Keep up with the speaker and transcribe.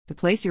To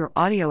place your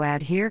audio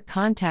ad here,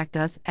 contact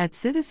us at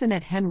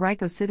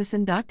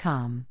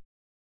citizen@henricocitizen.com.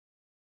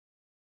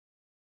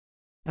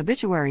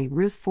 Obituary: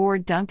 Ruth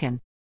Ford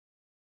Duncan.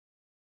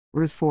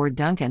 Ruth Ford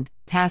Duncan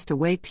passed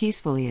away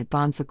peacefully at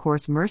Bon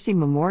Secours Mercy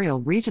Memorial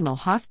Regional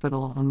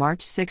Hospital on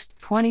March 6,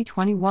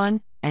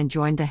 2021, and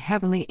joined the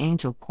Heavenly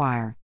Angel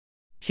Choir.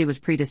 She was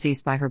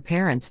predeceased by her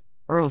parents,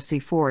 Earl C.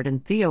 Ford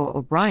and Theo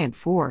O'Brien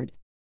Ford.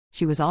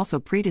 She was also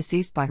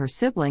predeceased by her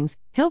siblings,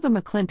 Hilda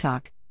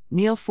McClintock,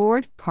 Neil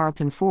Ford,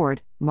 Carlton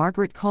Ford,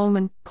 Margaret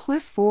Coleman,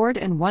 Cliff Ford,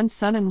 and one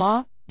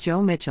son-in-law,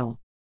 Joe Mitchell.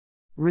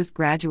 Ruth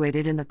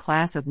graduated in the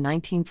class of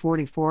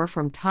 1944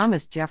 from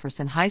Thomas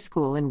Jefferson High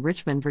School in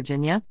Richmond,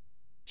 Virginia.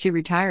 She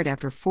retired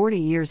after 40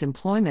 years'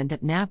 employment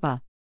at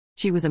Napa.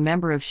 She was a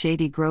member of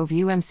Shady Grove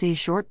UMC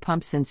Short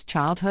Pump since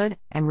childhood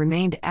and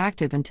remained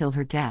active until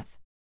her death.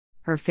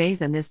 Her faith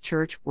and this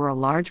church were a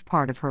large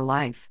part of her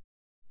life.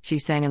 She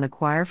sang in the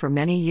choir for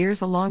many years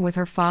along with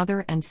her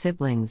father and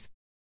siblings.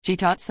 She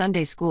taught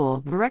Sunday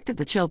school, directed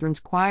the children's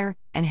choir,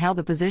 and held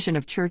the position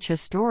of church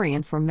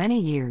historian for many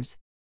years.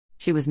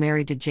 She was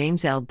married to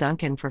James L.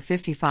 Duncan for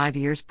 55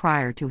 years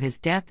prior to his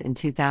death in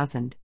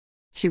 2000.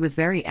 She was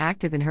very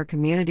active in her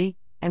community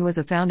and was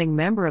a founding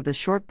member of the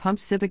Short Pump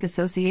Civic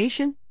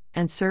Association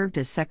and served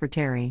as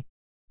secretary.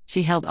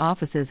 She held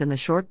offices in the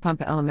Short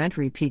Pump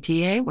Elementary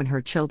PTA when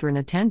her children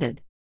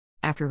attended.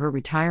 After her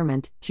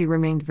retirement, she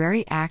remained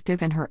very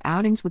active, and her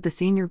outings with the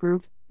senior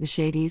group, the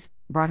Shadys,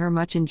 brought her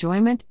much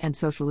enjoyment and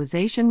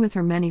socialization with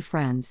her many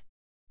friends.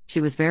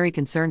 She was very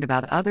concerned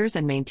about others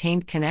and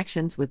maintained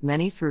connections with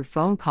many through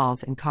phone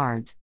calls and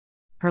cards.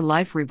 Her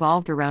life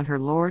revolved around her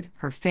Lord,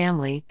 her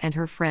family, and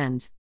her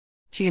friends.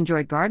 She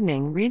enjoyed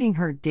gardening, reading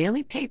her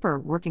daily paper,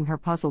 working her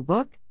puzzle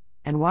book,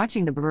 and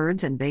watching the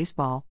birds and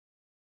baseball.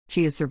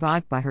 She is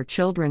survived by her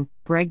children,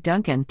 Greg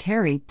Duncan,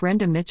 Terry,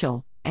 Brenda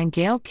Mitchell, and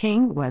Gail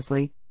King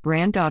Wesley,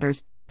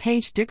 granddaughters,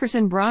 Paige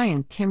Dickerson,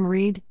 Brian, Kim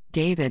Reed,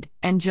 David,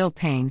 and Jill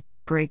Payne,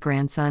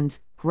 great-grandsons,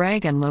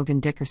 Greg and Logan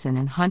Dickerson,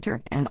 and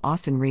Hunter and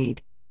Austin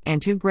Reed,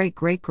 and two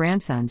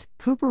great-great-grandsons,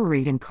 Cooper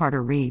Reed and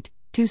Carter Reed,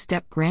 two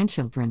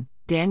step-grandchildren,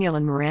 Daniel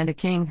and Miranda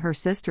King, her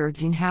sister,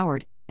 Jean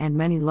Howard, and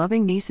many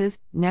loving nieces,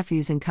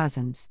 nephews, and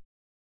cousins.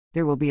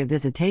 There will be a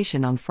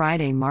visitation on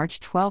Friday, March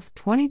 12,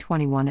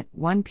 2021 at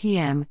 1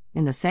 p.m.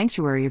 in the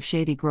sanctuary of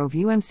Shady Grove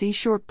UMC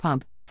Short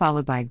Pump,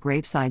 followed by a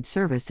graveside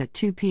service at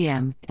 2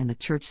 p.m. in the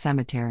church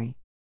cemetery.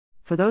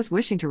 For those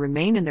wishing to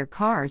remain in their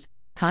cars,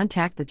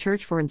 contact the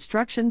church for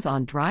instructions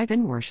on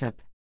drive-in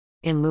worship.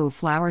 In lieu of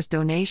flowers,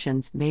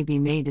 donations may be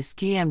made to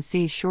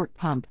SKMC Short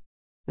Pump.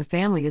 The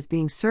family is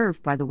being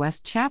served by the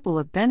West Chapel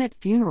of Bennett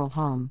Funeral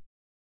Home.